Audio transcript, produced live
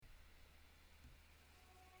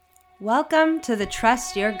Welcome to the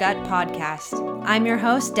Trust Your Gut podcast. I'm your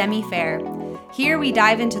host, Demi Fair. Here we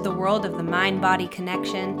dive into the world of the mind-body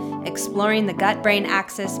connection, exploring the gut-brain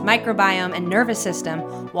axis, microbiome, and nervous system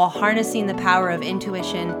while harnessing the power of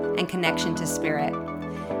intuition and connection to spirit.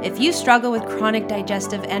 If you struggle with chronic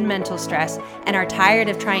digestive and mental stress and are tired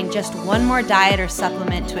of trying just one more diet or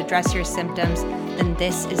supplement to address your symptoms, then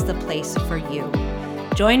this is the place for you.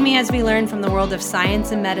 Join me as we learn from the world of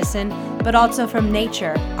science and medicine, but also from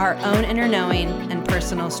nature, our own inner knowing, and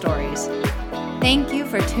personal stories. Thank you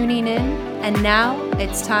for tuning in, and now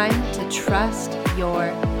it's time to trust your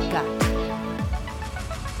gut.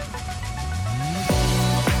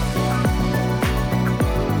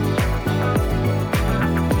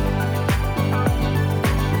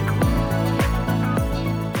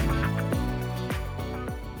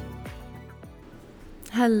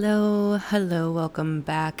 Hello, welcome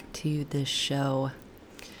back to the show.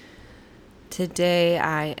 Today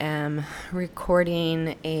I am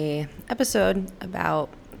recording an episode about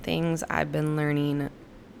things I've been learning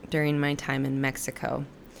during my time in Mexico.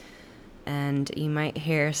 And you might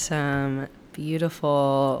hear some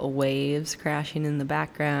beautiful waves crashing in the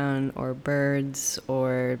background, or birds,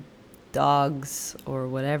 or dogs, or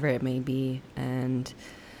whatever it may be. And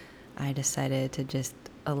I decided to just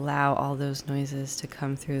allow all those noises to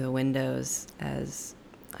come through the windows, as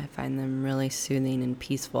I find them really soothing and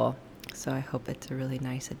peaceful. So I hope it's a really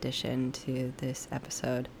nice addition to this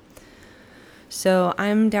episode. So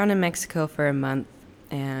I'm down in Mexico for a month,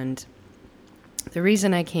 and the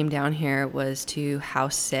reason I came down here was to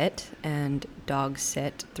house sit and dog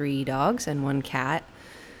sit 3 dogs and 1 cat.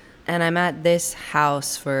 And I'm at this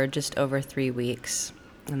house for just over 3 weeks,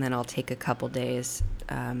 and then I'll take a couple days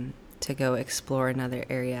to go explore another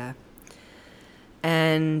area.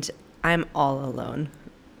 And I'm all alone.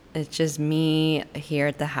 It's just me here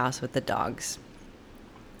at the house with the dogs.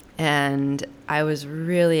 And I was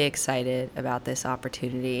really excited about this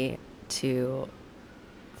opportunity to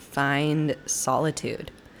find solitude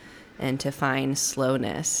and to find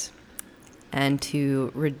slowness and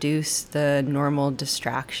to reduce the normal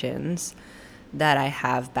distractions that I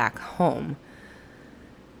have back home.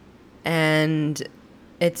 And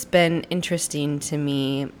it's been interesting to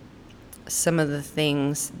me, some of the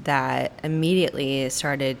things that immediately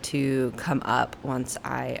started to come up once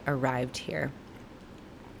I arrived here.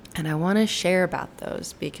 And I want to share about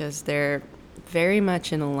those because they're very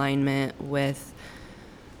much in alignment with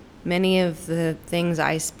many of the things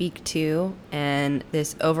I speak to and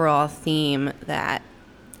this overall theme that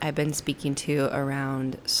I've been speaking to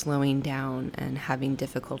around slowing down and having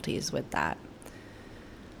difficulties with that.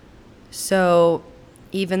 So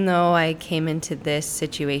even though I came into this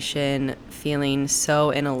situation feeling so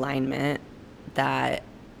in alignment that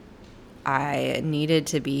I needed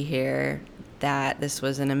to be here, that this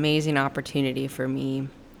was an amazing opportunity for me,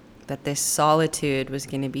 that this solitude was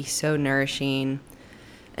going to be so nourishing,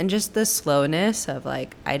 and just the slowness of I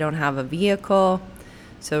don't have a vehicle,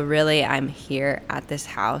 so really I'm here at this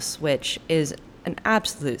house, which is an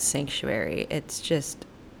absolute sanctuary. It's just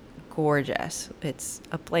gorgeous. It's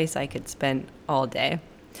a place I could spend all day.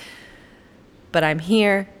 But I'm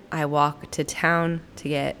here. I walk to town to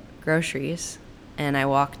get groceries, and I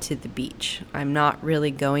walk to the beach. I'm not really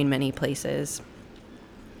going many places.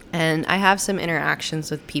 And I have some interactions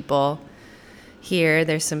with people here.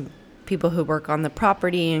 There's some people who work on the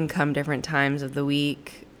property and come different times of the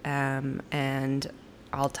week. And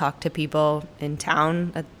I'll talk to people in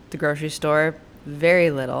town at the grocery store. Very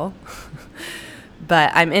little.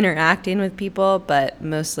 But I'm interacting with people, but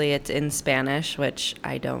mostly it's in Spanish, which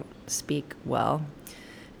I don't speak well.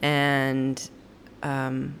 And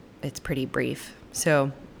it's pretty brief.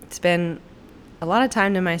 So it's been a lot of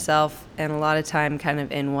time to myself and a lot of time kind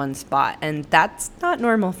of in one spot. And that's not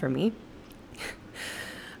normal for me.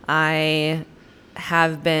 I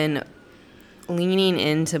have been leaning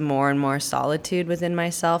into more and more solitude within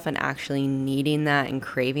myself and actually needing that and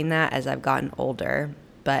craving that as I've gotten older.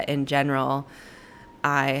 But in general,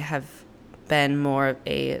 I have been more of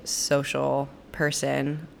a social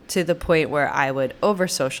person to the point where I would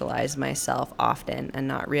over-socialize myself often and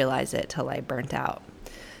not realize it till I burnt out.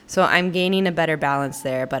 So I'm gaining a better balance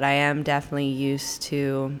there, but I am definitely used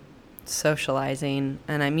to socializing,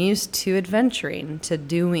 and I'm used to adventuring, to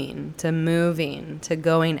doing, to moving, to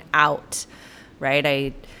going out, right?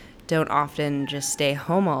 I don't often just stay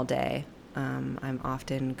home all day. I'm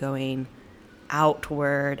often going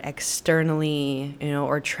outward, externally,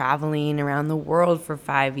 or traveling around the world for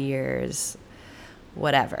 5 years,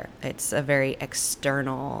 whatever. It's a very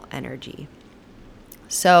external energy.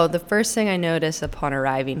 So the first thing I noticed upon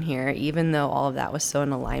arriving here, even though all of that was so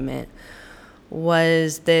in alignment,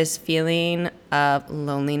 was this feeling of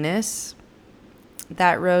loneliness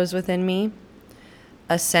that rose within me,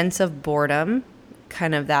 a sense of boredom,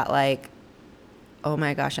 kind of that like, oh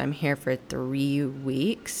my gosh, I'm here for 3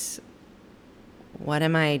 weeks. What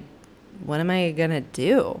am I gonna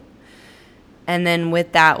do? And then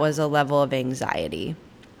with that was a level of anxiety.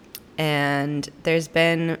 And there's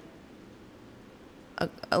been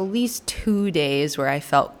at least 2 days where I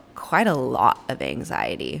felt quite a lot of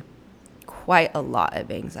anxiety.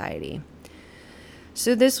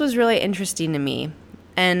 So this was really interesting to me.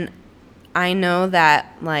 And I know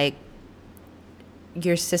that like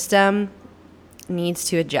your system needs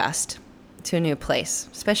to adjust to a new place,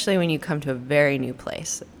 especially when you come to a very new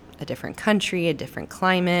place, a different country, a different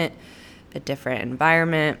climate, a different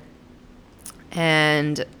environment.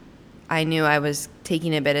 And I knew I was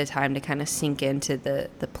taking a bit of time to kind of sink into the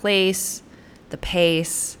place, the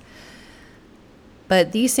pace.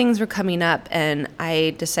 But these things were coming up, and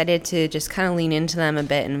I decided to just kind of lean into them a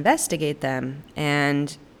bit and investigate them.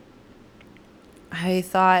 And I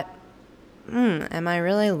thought, am I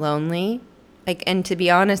really lonely? And to be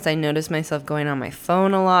honest, I noticed myself going on my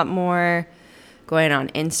phone a lot more, going on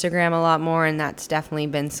Instagram a lot more, and that's definitely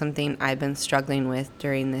been something I've been struggling with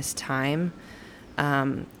during this time.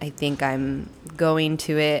 I think I'm going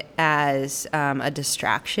to it as a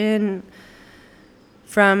distraction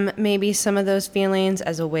from maybe some of those feelings,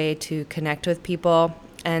 as a way to connect with people.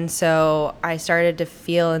 And so I started to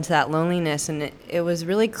feel into that loneliness, and it was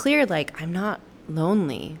really clear, like, I'm not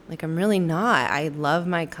lonely. Like, I'm really not. I love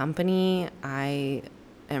my company. I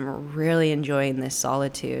am really enjoying this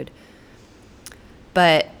solitude.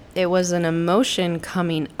 But it was an emotion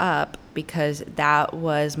coming up because that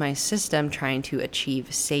was my system trying to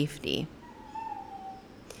achieve safety.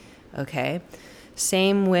 Okay?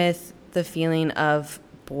 Same with the feeling of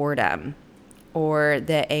boredom or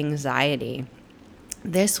the anxiety.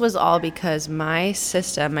 This was all because my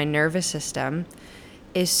system, my nervous system,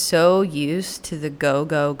 is so used to the go,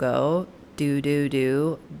 go, go, do, do,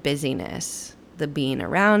 do busyness. The being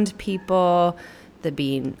around people, the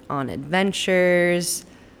being on adventures,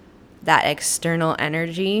 that external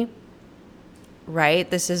energy, right?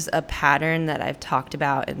 This is a pattern that I've talked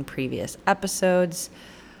about in previous episodes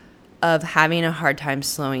of having a hard time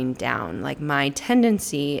slowing down. Like, my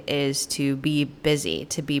tendency is to be busy,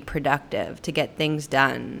 to be productive, to get things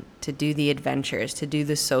done, to do the adventures, to do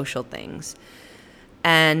the social things.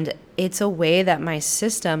 And it's a way that my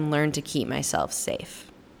system learned to keep myself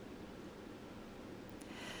safe.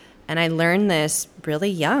 And I learned this really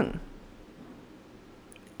young.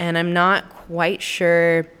 And I'm not quite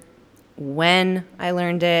sure when I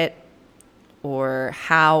learned it or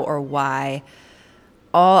how or why.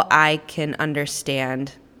 All I can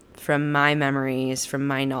understand from my memories, from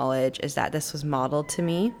my knowledge, is that this was modeled to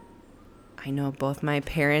me. I know both my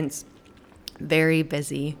parents, very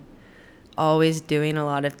busy, always doing a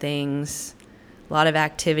lot of things, a lot of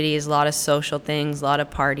activities, a lot of social things, a lot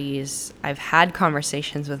of parties. I've had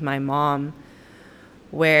conversations with my mom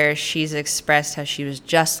where she's expressed how she was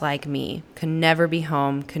just like me, could never be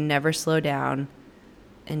home, could never slow down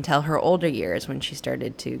until her older years when she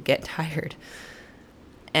started to get tired.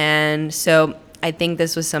 And so I think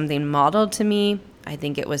this was something modeled to me. I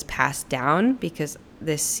think it was passed down because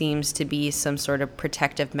this seems to be some sort of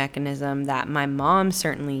protective mechanism that my mom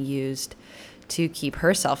certainly used to keep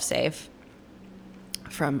herself safe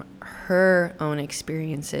from her own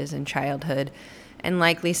experiences in childhood, and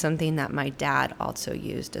likely something that my dad also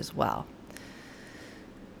used as well.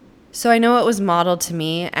 So I know it was modeled to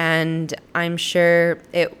me, and I'm sure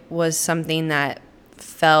it was something that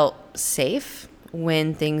felt safe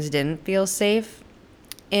when things didn't feel safe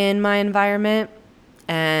in my environment.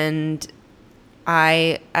 And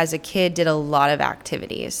I, as a kid, did a lot of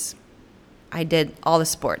activities. I did all the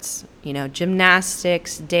sports,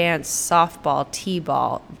 gymnastics, dance, softball,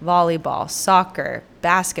 t-ball, volleyball, soccer,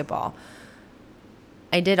 basketball.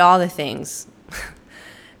 I did all the things.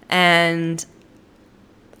 And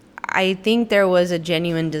I think there was a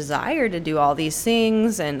genuine desire to do all these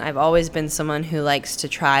things, and I've always been someone who likes to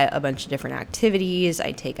try a bunch of different activities.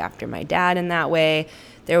 I take after my dad in that way.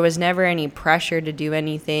 There was never any pressure to do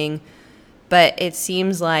anything, but it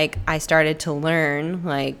seems like I started to learn,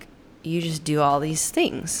 like, you just do all these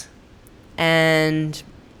things. And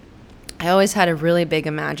I always had a really big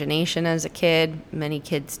imagination as a kid. Many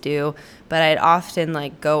kids do, but I'd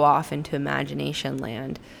often go off into imagination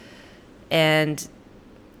land. And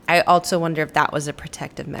I also wonder if that was a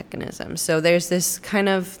protective mechanism. So there's this kind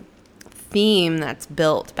of theme that's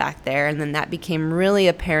built back there, and then that became really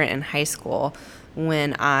apparent in high school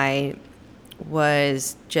when I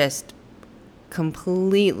was just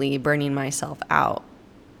completely burning myself out,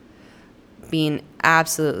 being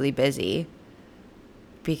absolutely busy,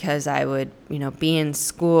 because I would, be in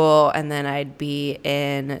school, and then I'd be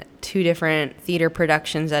in 2 different theater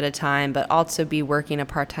productions at a time, but also be working a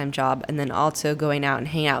part-time job, and then also going out and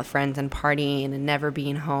hanging out with friends and partying and never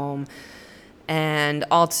being home, and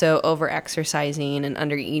also over-exercising and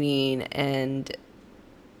under-eating, and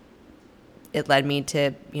it led me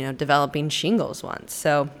to, developing shingles once.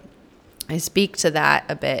 So I speak to that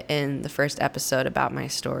a bit in the first episode about my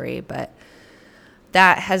story, but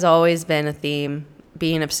that has always been a theme,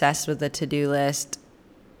 being obsessed with the to-do list.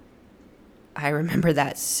 I remember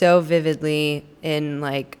that so vividly in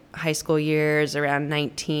like high school years, around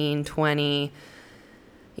 19, 20,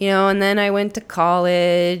 and then I went to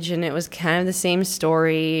college, and it was kind of the same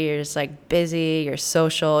story. You're just like busy, you're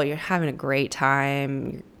social, you're having a great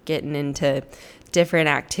time, you're getting into different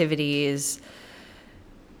activities.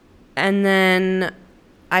 And then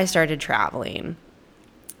I started traveling.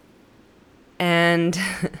 And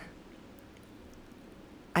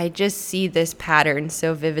I just see this pattern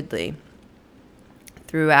so vividly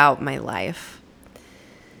throughout my life.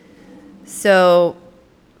 So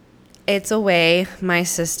it's a way my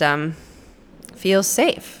system feels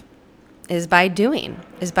safe, is by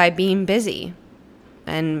being busy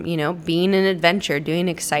and, being an adventure, doing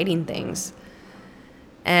exciting things.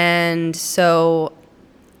 And so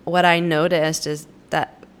what I noticed is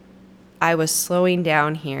that I was slowing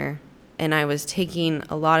down here, and I was taking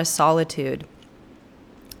a lot of solitude,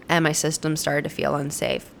 and my system started to feel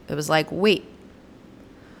unsafe. It was like, wait,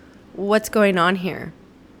 what's going on here?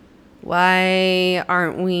 Why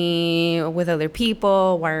aren't we with other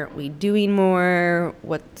people? Why aren't we doing more?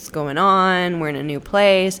 What's going on? We're in a new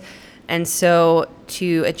place. And so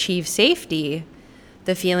to achieve safety,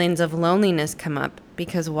 the feelings of loneliness come up.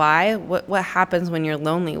 Because why? What happens when you're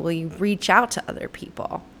lonely? Well, you reach out to other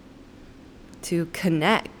people to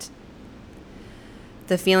connect.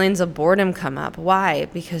 The feelings of boredom come up. Why?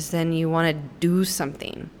 Because then you want to do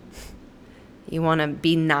something. You want to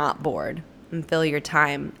be not bored and fill your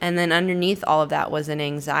time. And then underneath all of that was an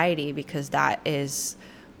anxiety, because that is,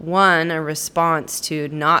 one, a response to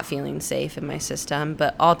not feeling safe in my system,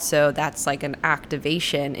 but also that's like an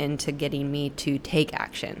activation into getting me to take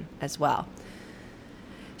action as well.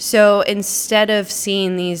 So instead of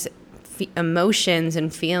seeing these emotions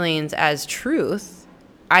and feelings as truth,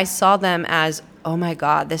 I saw them as, oh my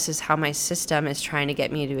God, this is how my system is trying to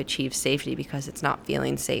get me to achieve safety, because it's not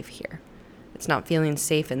feeling safe here. It's not feeling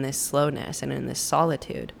safe in this slowness and in this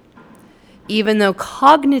solitude. Even though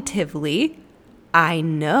cognitively, I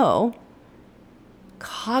know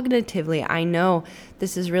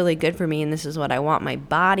this is really good for me and this is what I want. My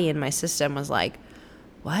body and my system was like,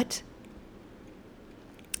 what?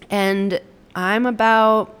 And I'm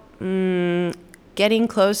about getting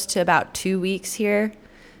close to about 2 weeks here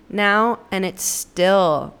now, and it's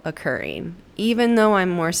still occurring. Even though I'm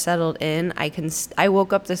more settled in, I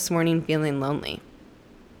woke up this morning feeling lonely.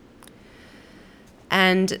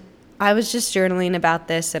 And I was just journaling about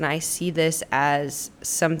this, and I see this as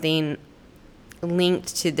something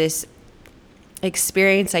linked to this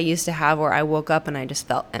experience I used to have where I woke up and I just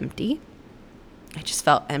felt empty. I just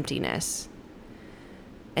felt emptiness.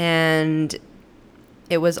 And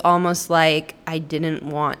it was almost like I didn't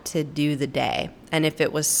want to do the day. And if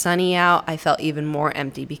it was sunny out, I felt even more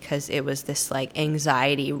empty, because it was this like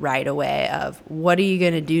anxiety right away of, what are you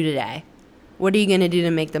going to do today? What are you going to do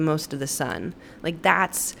to make the most of the sun? Like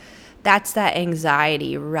that's that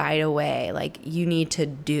anxiety right away. Like you need to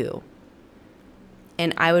do.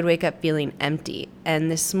 And I would wake up feeling empty.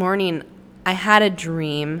 And this morning I had a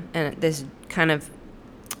dream, and this kind of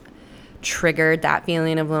triggered that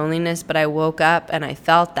feeling of loneliness, but I woke up and I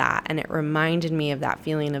felt that, and it reminded me of that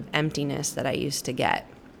feeling of emptiness that I used to get.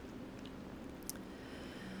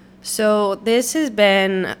 So this has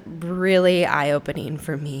been really eye-opening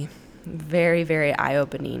for me. Very, very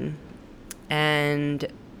eye-opening. And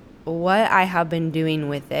what I have been doing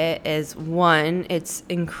with it is, one, it's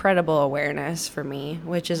incredible awareness for me,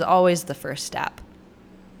 which is always the first step.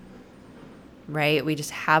 Right? We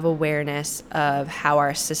just have awareness of how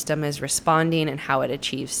our system is responding and how it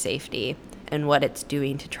achieves safety and what it's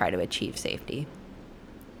doing to try to achieve safety.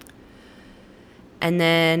 And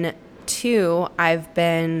then 2, I've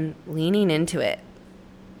been leaning into it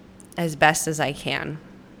as best as I can.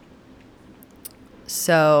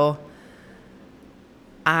 So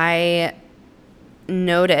I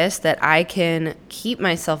noticed that I can keep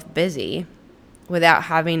myself busy without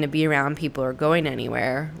having to be around people or going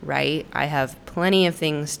anywhere, right? I have plenty of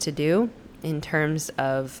things to do in terms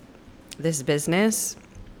of this business,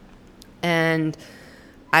 and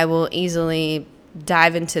I will easily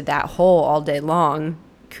dive into that hole all day long,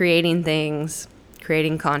 creating things,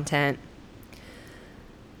 creating content.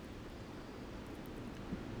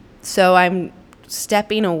 So I'm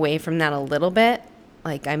stepping away from that a little bit.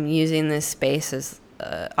 Like, I'm using this space as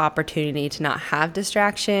an opportunity to not have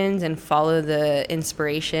distractions and follow the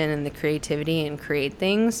inspiration and the creativity and create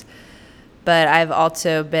things. But I've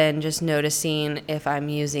also been just noticing if I'm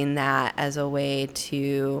using that as a way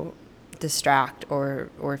to distract or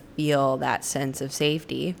feel that sense of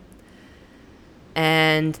safety.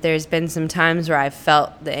 And there's been some times where I've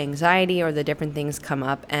felt the anxiety or the different things come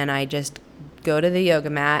up, and I just go to the yoga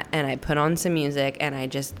mat and I put on some music and I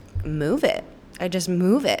just move it. I just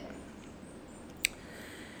move it.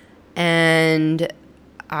 And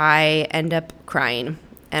I end up crying,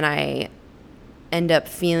 and I end up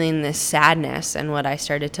feeling this sadness. And what I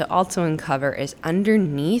started to also uncover is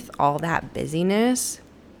underneath all that busyness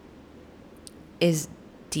is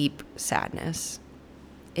deep sadness,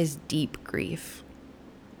 is deep grief.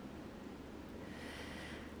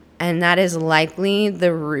 And that is likely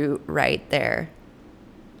the root right there.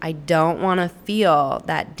 I don't want to feel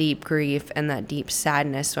that deep grief and that deep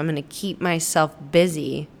sadness, so I'm going to keep myself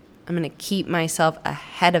busy. I'm going to keep myself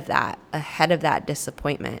ahead of that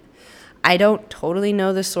disappointment. I don't totally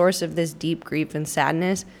know the source of this deep grief and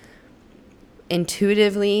sadness.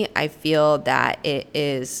 Intuitively, I feel that it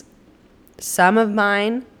is some of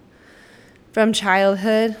mine from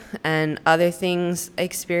childhood and other things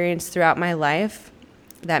experienced throughout my life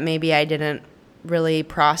that maybe I didn't really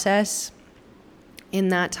process in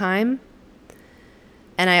that time.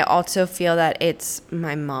 And I also feel that it's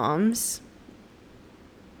my mom's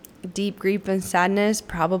deep grief and sadness,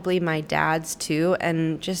 probably my dad's too,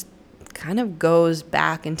 and just kind of goes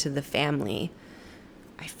back into the family.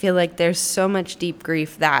 I feel like there's so much deep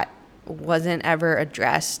grief that wasn't ever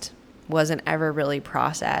addressed, wasn't ever really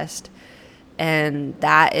processed, and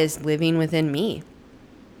that is living within me.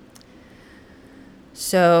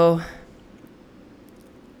 So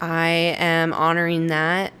I am honoring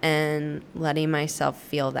that and letting myself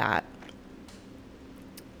feel that.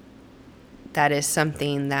 That is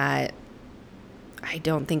something that I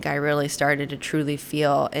don't think I really started to truly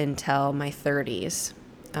feel until my 30s.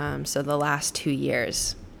 So the last 2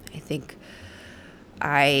 years, I think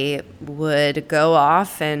I would go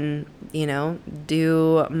off and,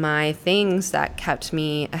 do my things that kept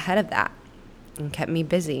me ahead of that and kept me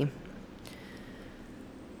busy.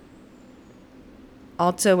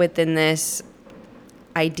 Also within this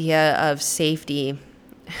idea of safety,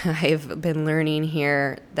 I've been learning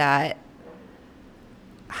here that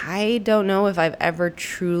I don't know if I've ever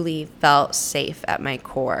truly felt safe at my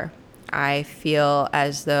core. I feel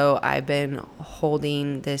as though I've been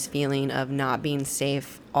holding this feeling of not being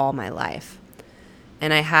safe all my life.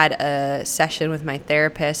 And I had a session with my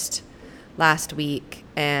therapist last week,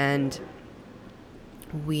 and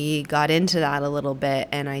we got into that a little bit,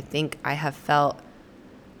 and I think I have felt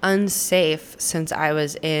unsafe since I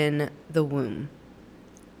was in the womb.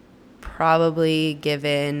 Probably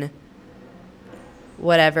given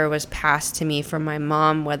whatever was passed to me from my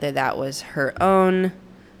mom, whether that was her own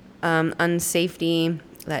unsafety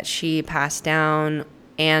that she passed down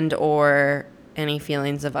and or any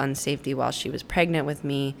feelings of unsafety while she was pregnant with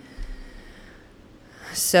me.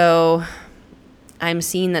 So I'm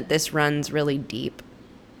seeing that this runs really deep.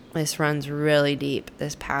 This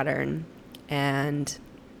pattern. And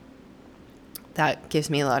that gives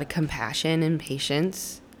me a lot of compassion and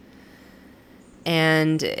patience.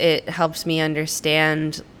 And it helps me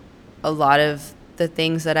understand a lot of the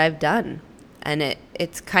things that I've done. And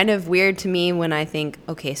it's kind of weird to me when I think,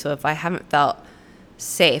 okay, so if I haven't felt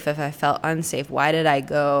safe, if I felt unsafe, why did I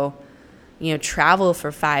go, travel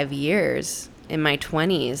for 5 years in my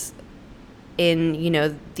 20s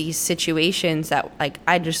in, these situations that, like,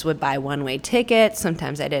 I just would buy one-way tickets.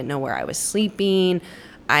 Sometimes I didn't know where I was sleeping.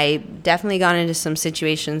 I definitely got into some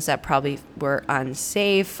situations that probably were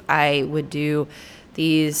unsafe. I would do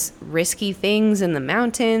these risky things in the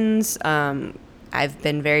mountains. I've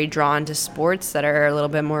been very drawn to sports that are a little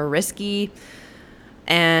bit more risky.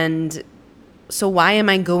 And so why am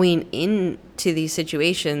I going into these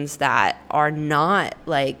situations that are not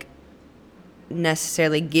like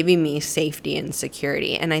necessarily giving me safety and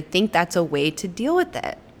security? And I think that's a way to deal with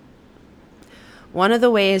it. One of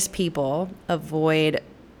the ways people avoid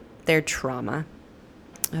their trauma,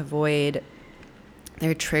 avoid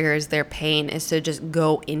their triggers, their pain, is to just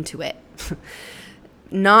go into it.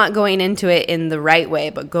 Not going into it in the right way,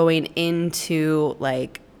 but going into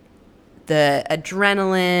like the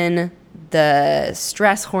adrenaline, the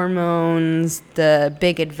stress hormones, the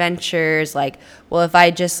big adventures. Like, well, if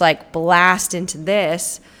I just like blast into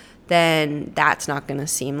this, then that's not going to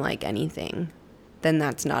seem like anything. Then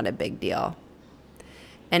that's not a big deal.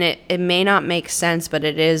 And it may not make sense, but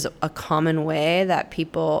it is a common way that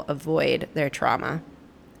people avoid their trauma,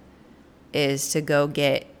 is to go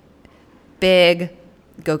get big,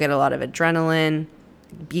 go get a lot of adrenaline,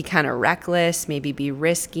 be kind of reckless, maybe be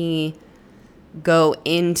risky, go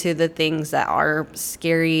into the things that are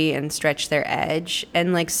scary and stretch their edge.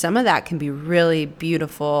 And like some of that can be really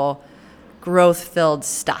beautiful, growth-filled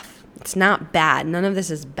stuff. It's not bad. None of this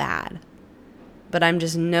is bad. But I'm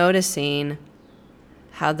just noticing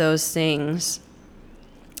how those things,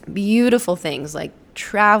 beautiful things like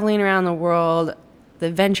traveling around the world, the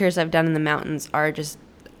adventures I've done in the mountains, are just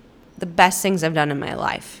the best things I've done in my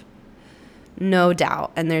life. No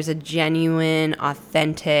doubt. And there's a genuine,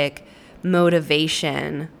 authentic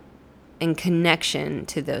motivation and connection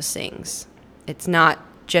to those things. It's not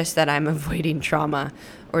just that I'm avoiding trauma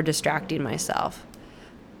or distracting myself.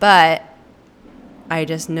 But I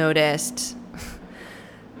just noticed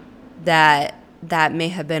that may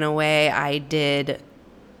have been a way I did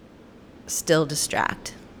still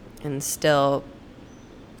distract and still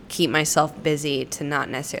keep myself busy to not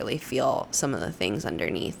necessarily feel some of the things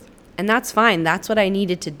underneath. And that's fine. That's what I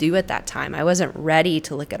needed to do at that time. I wasn't ready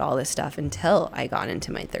to look at all this stuff until I got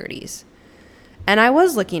into my 30s. And I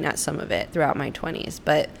was looking at some of it throughout my 20s,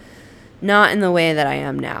 but not in the way that I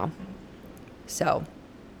am now. So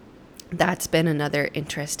that's been another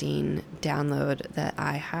interesting download that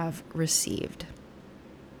I have received.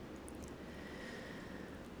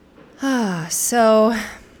 So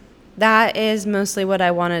that is mostly what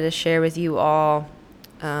I wanted to share with you all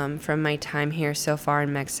from my time here so far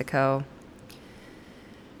in Mexico.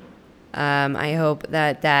 I hope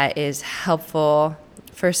that is helpful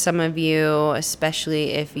for some of you,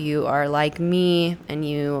 especially if you are like me and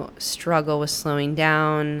you struggle with slowing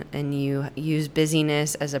down and you use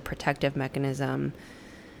busyness as a protective mechanism,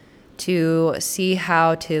 to see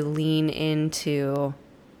how to lean into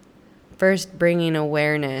first bringing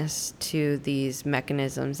awareness to these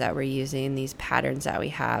mechanisms that we're using, these patterns that we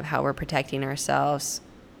have, how we're protecting ourselves,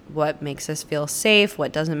 what makes us feel safe,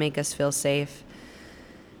 what doesn't make us feel safe,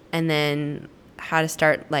 and then how to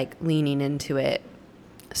start like leaning into it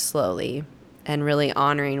slowly and really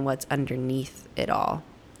honoring what's underneath it all,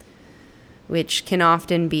 which can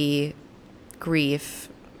often be grief,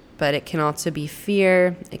 but it can also be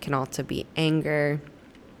fear, it can also be anger.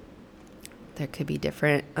 There could be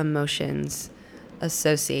different emotions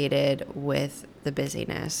associated with the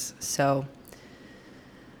busyness. So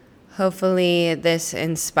hopefully this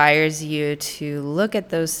inspires you to look at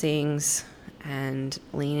those things and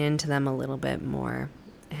lean into them a little bit more.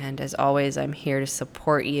 And as always, I'm here to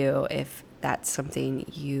support you if that's something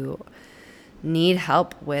you need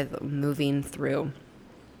help with moving through.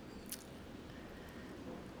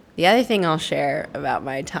 The other thing I'll share about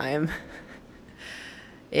my time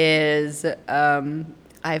is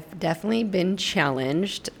I've definitely been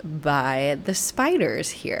challenged by the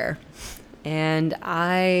spiders here. And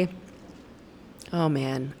I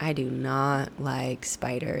do not like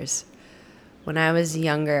spiders. When I was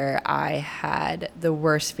younger, I had the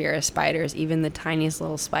worst fear of spiders. Even the tiniest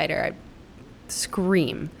little spider, I'd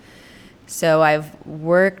scream. So I've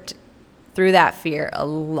worked through that fear a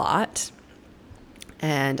lot.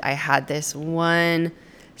 And I had this one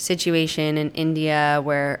situation in India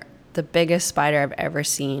where the biggest spider I've ever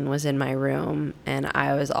seen was in my room, and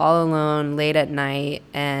I was all alone late at night,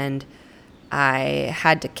 and I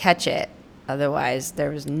had to catch it. Otherwise, there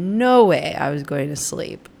was no way I was going to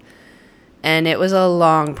sleep. And it was a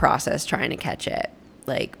long process trying to catch it,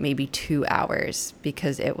 like maybe 2 hours,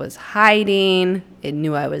 because it was hiding. It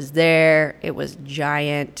knew I was there. It was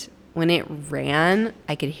giant. When it ran,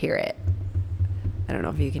 I could hear it. I don't know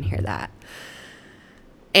if you can hear that.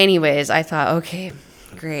 Anyways, I thought, okay,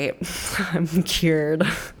 great. I'm cured.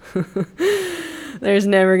 There's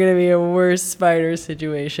never going to be a worse spider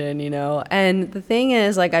situation, you know? And the thing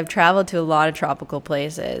is, like, I've traveled to a lot of tropical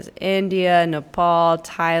places: India, Nepal,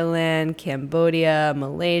 Thailand, Cambodia,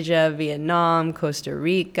 Malaysia, Vietnam, Costa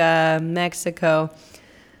Rica, Mexico.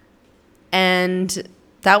 And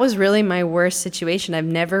that was really my worst situation. I've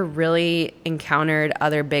never really encountered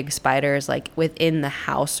other big spiders like within the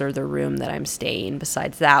house or the room that I'm staying,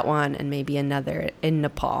 besides that one and maybe another in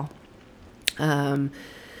Nepal.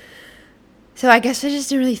 So I guess I just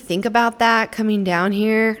didn't really think about that coming down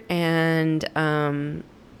here. And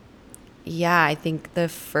I think the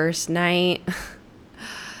first night,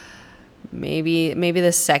 maybe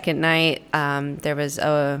the second night, there was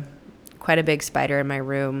quite a big spider in my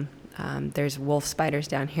room. There's wolf spiders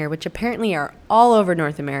down here, which apparently are all over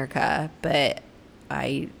North America, but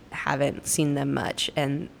I haven't seen them much.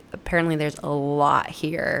 And apparently there's a lot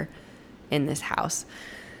here in this house.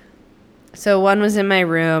 So one was in my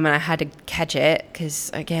room and I had to catch it because,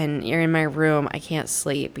 again, you're in my room. I can't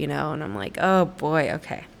sleep, and I'm like, oh boy,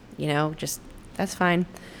 okay, just that's fine.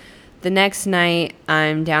 The next night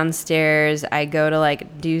I'm downstairs. I go to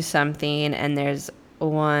do something and there's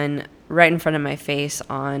one right in front of my face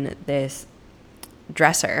on this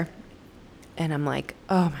dresser. And I'm like,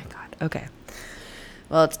 oh my God, okay.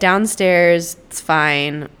 Well, it's downstairs. It's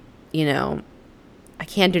fine. I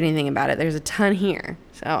can't do anything about it. There's a ton here.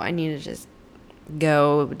 So I need to just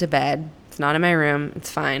go to bed. It's not in my room. It's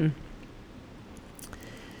fine.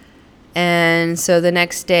 And so the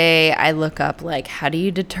next day I look up, how do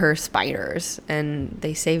you deter spiders? And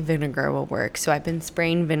they say vinegar will work. So I've been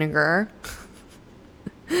spraying vinegar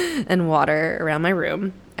and water around my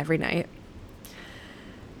room every night.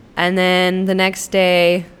 And then the next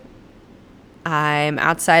day I'm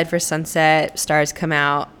outside for sunset. Stars come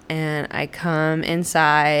out. And I come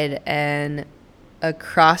inside, and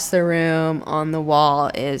across the room on the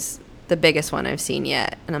wall is the biggest one I've seen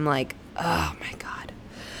yet. And I'm like, oh my God.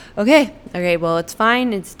 Okay, well, it's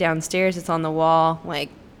fine. It's downstairs. It's on the wall.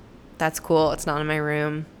 That's cool. It's not in my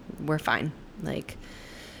room. We're fine.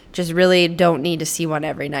 Just really don't need to see one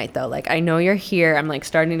every night, though. I know you're here. I'm,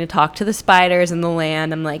 starting to talk to the spiders in the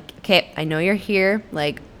land. I'm like, okay, I know you're here.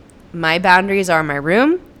 My boundaries are my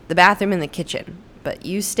room, the bathroom, and the kitchen. But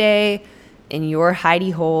you stay in your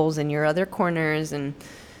hidey holes and your other corners, and,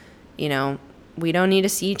 we don't need to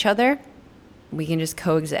see each other. We can just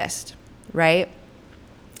coexist, right?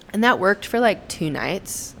 And that worked for 2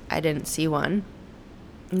 nights. I didn't see one.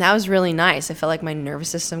 And that was really nice. I felt like my nervous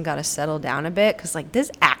system got to settle down a bit because,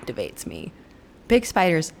 this activates me. Big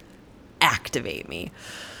spiders activate me.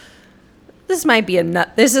 This might be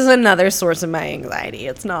this is another source of my anxiety.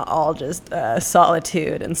 It's not all just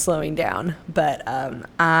solitude and slowing down, but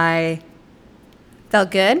I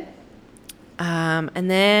felt good.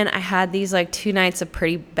 And then I had these 2 nights of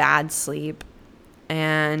pretty bad sleep,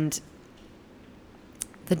 and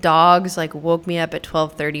the dogs woke me up at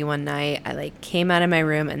 12:30 one night. I came out of my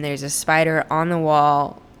room and there's a spider on the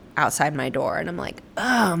wall outside my door, and I'm like,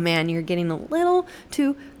 oh man, you're getting a little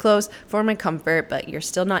too close for my comfort, but you're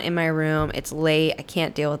still not in my room. It's late. I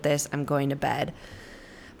can't deal with this. I'm going to bed.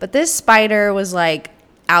 But this spider was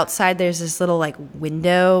outside. There's this little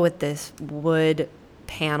window with this wood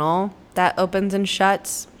panel that opens and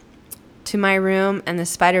shuts to my room, and the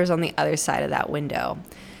spider was on the other side of that window.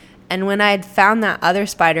 And when I had found that other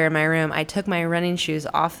spider in my room, I took my running shoes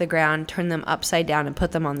off the ground, turned them upside down, and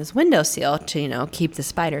put them on this windowsill to, keep the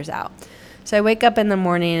spiders out. So I wake up in the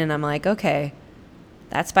morning and I'm like, okay,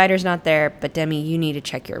 that spider's not there, but Demi, you need to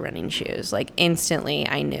check your running shoes. Instantly,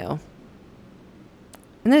 I knew.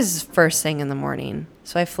 And this is first thing in the morning.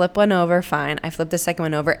 So I flip one over, fine. I flip the second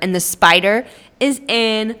one over, and the spider is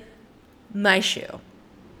in my shoe.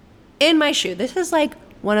 In my shoe. This is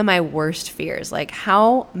one of my worst fears.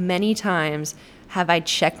 How many times have I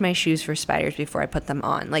checked my shoes for spiders before I put them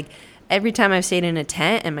on? Every time I've stayed in a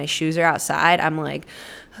tent and my shoes are outside, I'm like,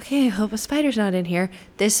 okay, I hope a spider's not in here.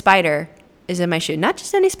 This spider is in my shoe. Not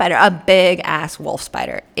just any spider, a big ass wolf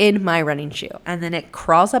spider in my running shoe. And then it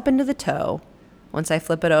crawls up into the toe once I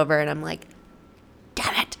flip it over, and I'm like,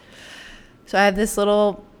 damn it. So I have this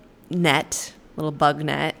little bug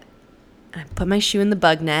net. I put my shoe in the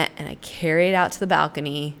bug net and I carry it out to the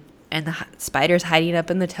balcony, and the spider's hiding up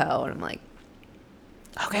in the toe. And I'm like,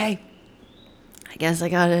 okay, I guess I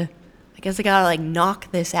gotta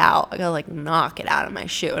knock this out. I gotta knock it out of my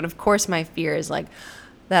shoe. And of course my fear is that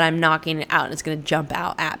I'm knocking it out and it's gonna jump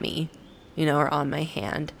out at me, or on my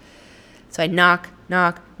hand. So I knock,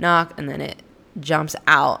 and then it jumps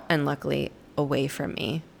out, and luckily away from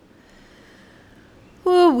me.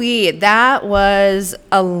 Woo-wee, that was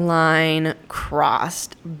a line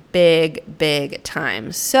crossed big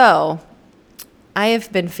time. So I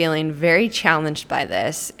have been feeling very challenged by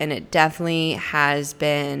this, and it definitely has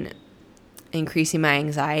been increasing my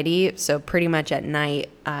anxiety. So pretty much at night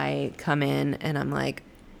I come in and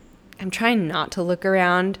I'm trying not to look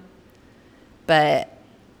around, but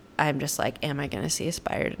I'm just am I going to see a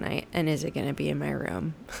spider tonight? And is it going to be in my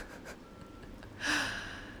room?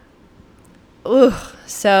 Ooh,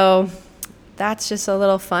 so that's just a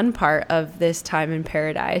little fun part of this time in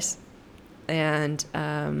paradise. And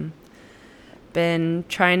been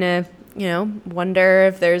trying to, wonder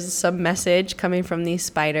if there's some message coming from these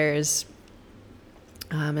spiders,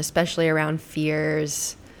 especially around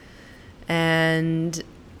fears and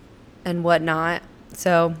whatnot.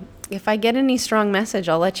 So if I get any strong message,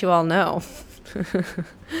 I'll let you all know.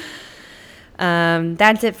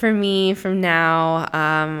 That's it for me from now.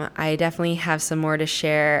 I definitely have some more to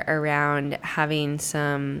share around having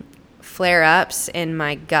some flare-ups in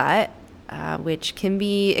my gut, which can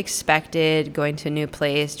be expected going to a new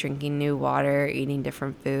place, drinking new water, eating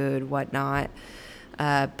different food, whatnot.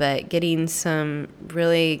 But getting some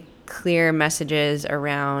really clear messages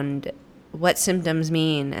around what symptoms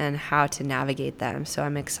mean and how to navigate them. So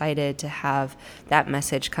I'm excited to have that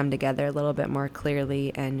message come together a little bit more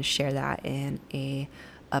clearly and share that in a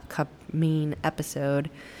upcoming episode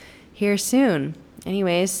here soon.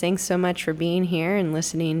 Anyways, thanks so much for being here and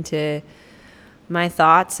listening to my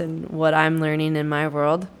thoughts and what I'm learning in my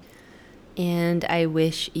world. And I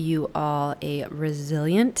wish you all a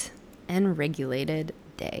resilient and regulated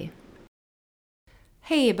day.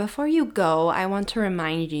 Hey, before you go, I want to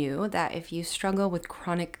remind you that if you struggle with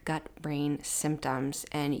chronic gut-brain symptoms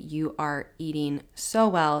and you are eating so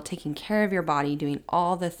well, taking care of your body, doing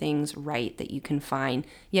all the things right that you can find,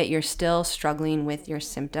 yet you're still struggling with your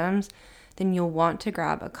symptoms, then you'll want to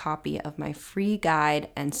grab a copy of my free guide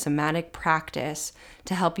and somatic practice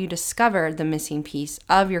to help you discover the missing piece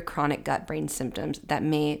of your chronic gut-brain symptoms that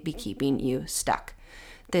may be keeping you stuck.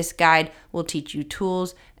 This guide will teach you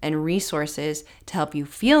tools and resources to help you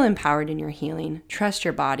feel empowered in your healing, trust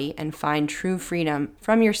your body, and find true freedom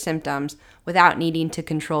from your symptoms without needing to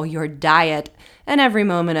control your diet and every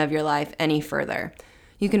moment of your life any further.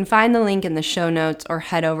 You can find the link in the show notes or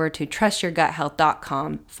head over to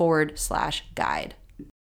trustyourguthealth.com/guide.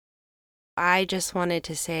 I just wanted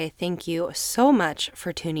to say thank you so much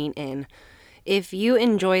for tuning in. If you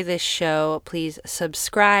enjoy this show, please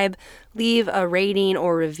subscribe, leave a rating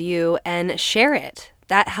or review, and share it.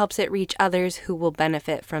 That helps it reach others who will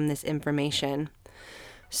benefit from this information.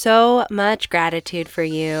 So much gratitude for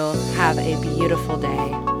you. Have a beautiful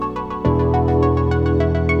day.